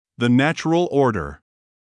The natural order.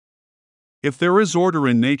 If there is order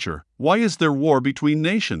in nature, why is there war between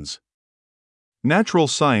nations? Natural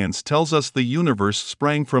science tells us the universe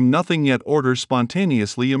sprang from nothing, yet order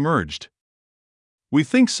spontaneously emerged. We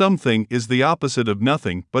think something is the opposite of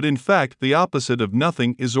nothing, but in fact the opposite of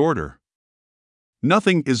nothing is order.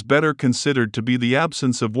 Nothing is better considered to be the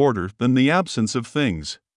absence of order than the absence of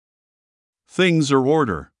things. Things are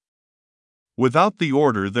order. Without the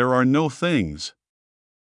order there are no things.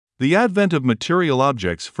 The advent of material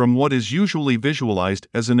objects from what is usually visualized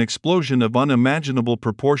as an explosion of unimaginable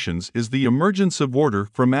proportions is the emergence of order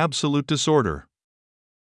from absolute disorder.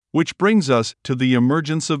 Which brings us to the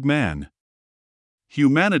emergence of man.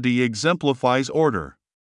 Humanity exemplifies order.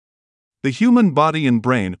 The human body and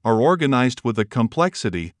brain are organized with a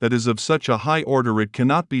complexity that is of such a high order it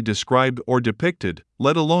cannot be described or depicted,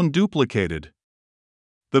 let alone duplicated.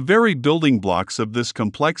 The very building blocks of this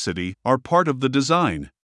complexity are part of the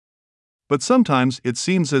design. But sometimes it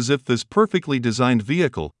seems as if this perfectly designed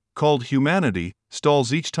vehicle, called humanity,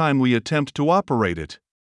 stalls each time we attempt to operate it.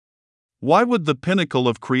 Why would the pinnacle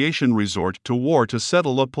of creation resort to war to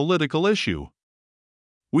settle a political issue?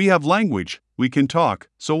 We have language, we can talk,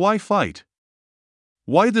 so why fight?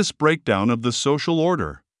 Why this breakdown of the social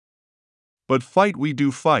order? But fight we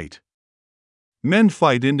do fight. Men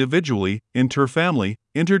fight individually, interfamily,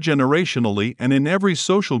 intergenerationally, and in every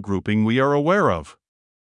social grouping we are aware of.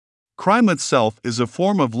 Crime itself is a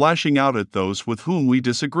form of lashing out at those with whom we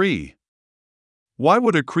disagree. Why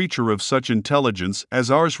would a creature of such intelligence as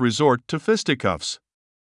ours resort to fisticuffs?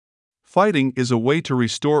 Fighting is a way to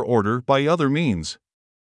restore order by other means.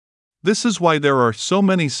 This is why there are so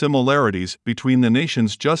many similarities between the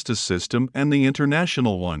nation's justice system and the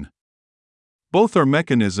international one. Both are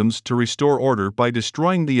mechanisms to restore order by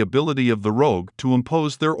destroying the ability of the rogue to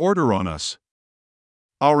impose their order on us.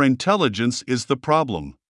 Our intelligence is the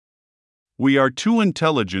problem. We are too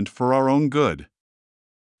intelligent for our own good.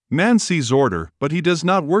 Man sees order, but he does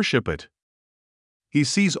not worship it. He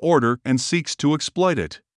sees order and seeks to exploit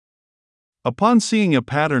it. Upon seeing a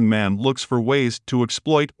pattern, man looks for ways to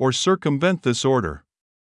exploit or circumvent this order.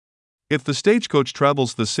 If the stagecoach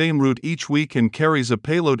travels the same route each week and carries a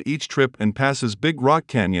payload each trip and passes Big Rock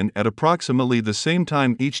Canyon at approximately the same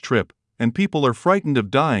time each trip, and people are frightened of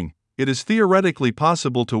dying, it is theoretically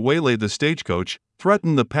possible to waylay the stagecoach,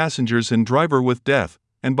 threaten the passengers and driver with death,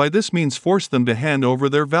 and by this means force them to hand over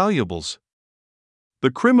their valuables. The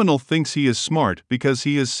criminal thinks he is smart because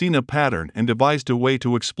he has seen a pattern and devised a way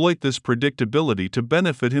to exploit this predictability to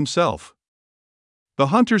benefit himself. The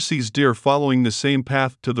hunter sees deer following the same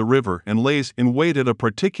path to the river and lays in wait at a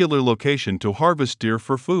particular location to harvest deer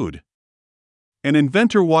for food. An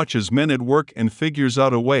inventor watches men at work and figures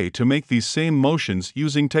out a way to make these same motions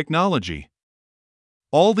using technology.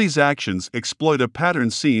 All these actions exploit a pattern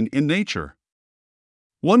seen in nature.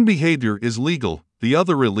 One behavior is legal, the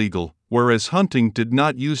other illegal, whereas hunting did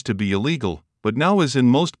not used to be illegal, but now is in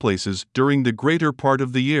most places during the greater part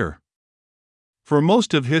of the year. For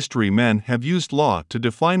most of history, men have used law to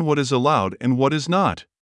define what is allowed and what is not.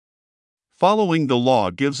 Following the law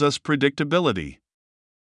gives us predictability.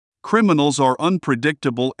 Criminals are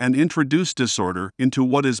unpredictable and introduce disorder into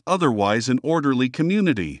what is otherwise an orderly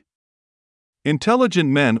community. Intelligent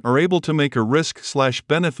men are able to make a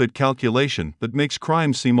risk/benefit calculation that makes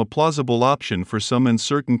crime seem a plausible option for some in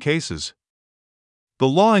certain cases. The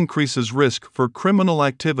law increases risk for criminal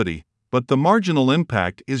activity, but the marginal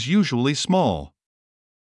impact is usually small.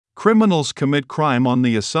 Criminals commit crime on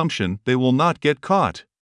the assumption they will not get caught.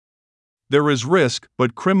 There is risk,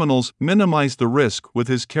 but criminals minimize the risk with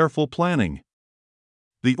his careful planning.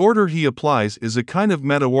 The order he applies is a kind of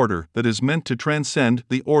meta-order that is meant to transcend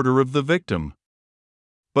the order of the victim.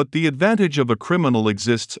 But the advantage of a criminal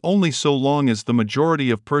exists only so long as the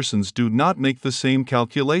majority of persons do not make the same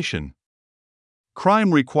calculation.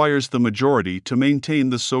 Crime requires the majority to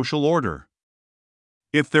maintain the social order.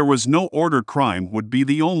 If there was no order, crime would be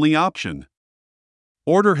the only option.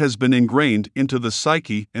 Order has been ingrained into the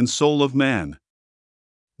psyche and soul of man.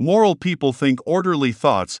 Moral people think orderly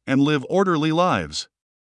thoughts and live orderly lives.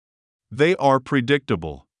 They are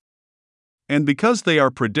predictable. And because they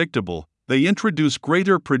are predictable, they introduce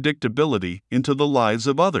greater predictability into the lives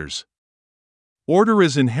of others. Order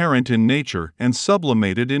is inherent in nature and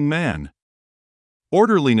sublimated in man.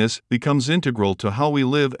 Orderliness becomes integral to how we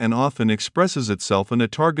live and often expresses itself in a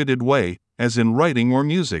targeted way, as in writing or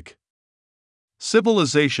music.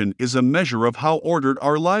 Civilization is a measure of how ordered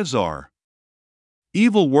our lives are.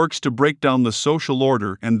 Evil works to break down the social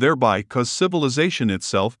order and thereby cause civilization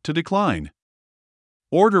itself to decline.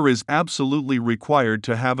 Order is absolutely required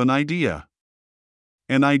to have an idea.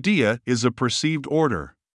 An idea is a perceived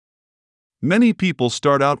order. Many people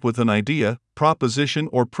start out with an idea, proposition,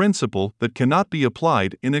 or principle that cannot be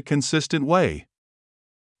applied in a consistent way.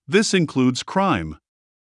 This includes crime.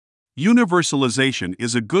 Universalization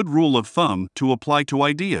is a good rule of thumb to apply to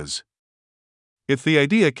ideas. If the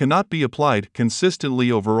idea cannot be applied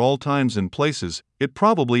consistently over all times and places, it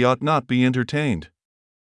probably ought not be entertained.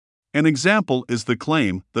 An example is the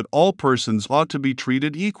claim that all persons ought to be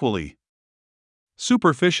treated equally.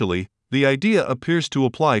 Superficially, the idea appears to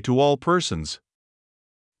apply to all persons.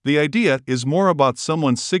 The idea is more about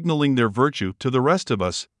someone signaling their virtue to the rest of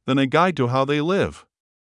us than a guide to how they live.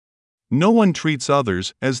 No one treats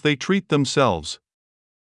others as they treat themselves.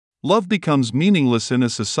 Love becomes meaningless in a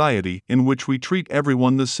society in which we treat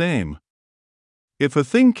everyone the same. If a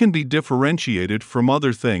thing can be differentiated from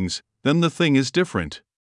other things, then the thing is different.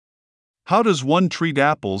 How does one treat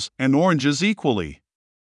apples and oranges equally?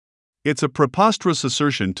 It's a preposterous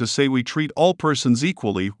assertion to say we treat all persons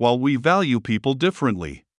equally while we value people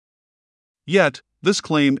differently. Yet, this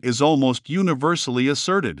claim is almost universally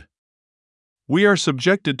asserted. We are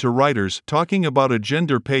subjected to writers talking about a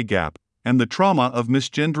gender pay gap and the trauma of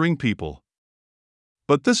misgendering people.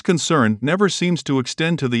 But this concern never seems to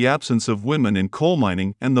extend to the absence of women in coal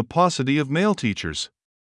mining and the paucity of male teachers.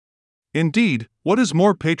 Indeed, what is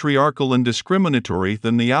more patriarchal and discriminatory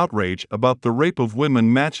than the outrage about the rape of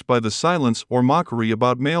women matched by the silence or mockery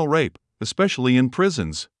about male rape, especially in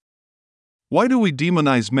prisons? Why do we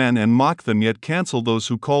demonize men and mock them yet cancel those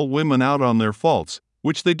who call women out on their faults,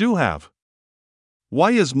 which they do have?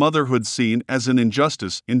 Why is motherhood seen as an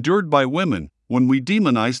injustice endured by women when we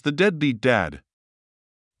demonize the deadbeat dad?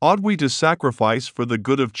 Ought we to sacrifice for the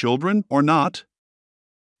good of children or not?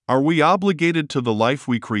 Are we obligated to the life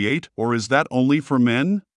we create, or is that only for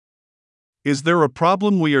men? Is there a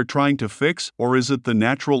problem we are trying to fix, or is it the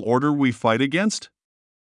natural order we fight against?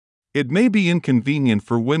 It may be inconvenient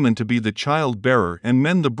for women to be the child bearer and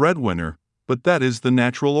men the breadwinner, but that is the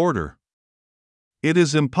natural order. It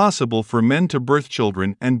is impossible for men to birth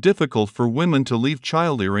children and difficult for women to leave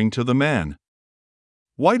childrearing to the man.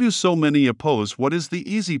 Why do so many oppose what is the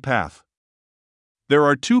easy path? There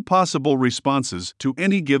are two possible responses to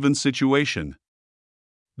any given situation.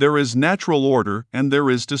 There is natural order and there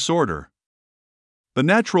is disorder. The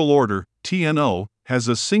natural order, TNO, has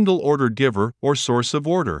a single order giver or source of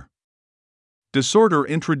order. Disorder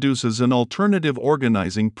introduces an alternative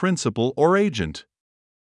organizing principle or agent.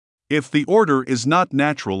 If the order is not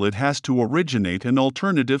natural, it has to originate an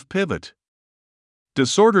alternative pivot.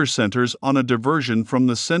 Disorder centers on a diversion from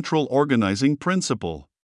the central organizing principle.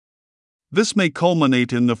 This may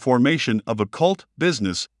culminate in the formation of a cult,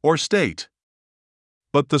 business, or state.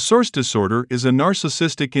 But the source disorder is a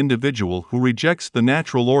narcissistic individual who rejects the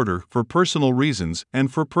natural order for personal reasons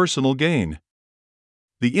and for personal gain.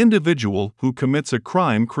 The individual who commits a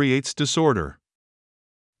crime creates disorder.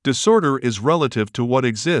 Disorder is relative to what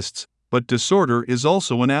exists, but disorder is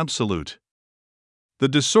also an absolute. The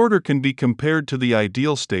disorder can be compared to the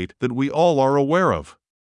ideal state that we all are aware of.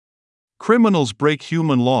 Criminals break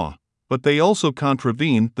human law, but they also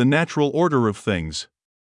contravene the natural order of things.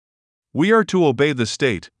 We are to obey the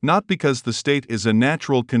state, not because the state is a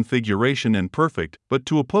natural configuration and perfect, but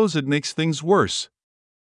to oppose it makes things worse.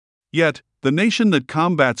 Yet, the nation that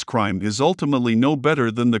combats crime is ultimately no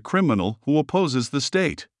better than the criminal who opposes the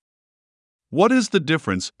state. What is the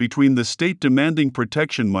difference between the state demanding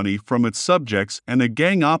protection money from its subjects and a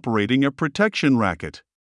gang operating a protection racket?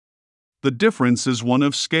 The difference is one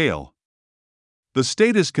of scale. The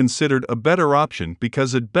state is considered a better option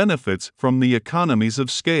because it benefits from the economies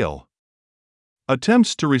of scale.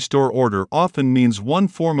 Attempts to restore order often means one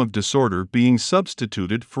form of disorder being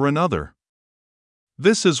substituted for another.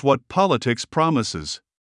 This is what politics promises.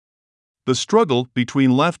 The struggle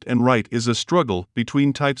between left and right is a struggle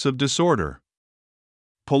between types of disorder.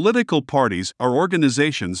 Political parties are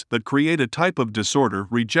organizations that create a type of disorder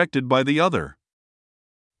rejected by the other.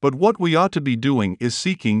 But what we ought to be doing is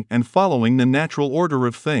seeking and following the natural order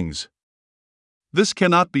of things. This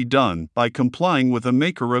cannot be done by complying with a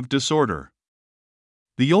maker of disorder.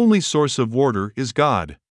 The only source of order is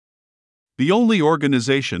God. The only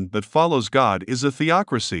organization that follows God is a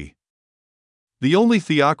theocracy. The only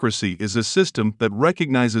theocracy is a system that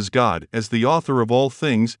recognizes God as the author of all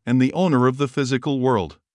things and the owner of the physical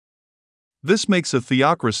world. This makes a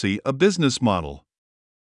theocracy a business model.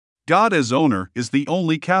 God as owner is the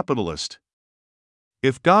only capitalist.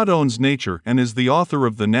 If God owns nature and is the author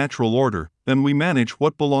of the natural order, then we manage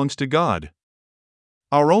what belongs to God.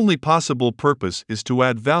 Our only possible purpose is to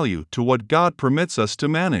add value to what God permits us to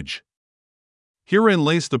manage. Herein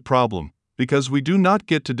lays the problem, because we do not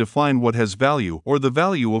get to define what has value or the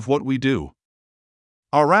value of what we do.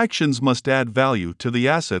 Our actions must add value to the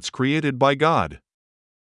assets created by God.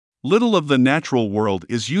 Little of the natural world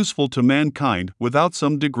is useful to mankind without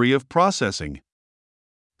some degree of processing.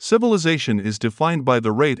 Civilization is defined by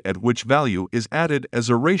the rate at which value is added as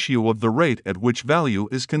a ratio of the rate at which value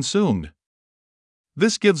is consumed.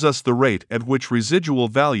 This gives us the rate at which residual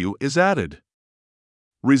value is added.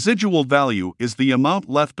 Residual value is the amount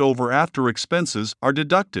left over after expenses are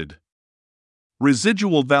deducted.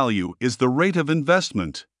 Residual value is the rate of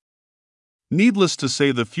investment. Needless to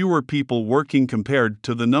say, the fewer people working compared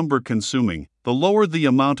to the number consuming, the lower the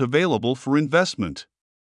amount available for investment.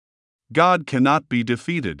 God cannot be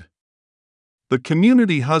defeated. The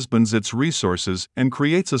community husbands its resources and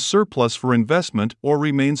creates a surplus for investment or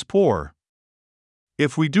remains poor.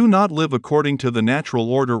 If we do not live according to the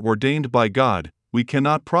natural order ordained by God, we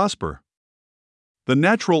cannot prosper. The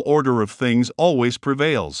natural order of things always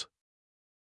prevails.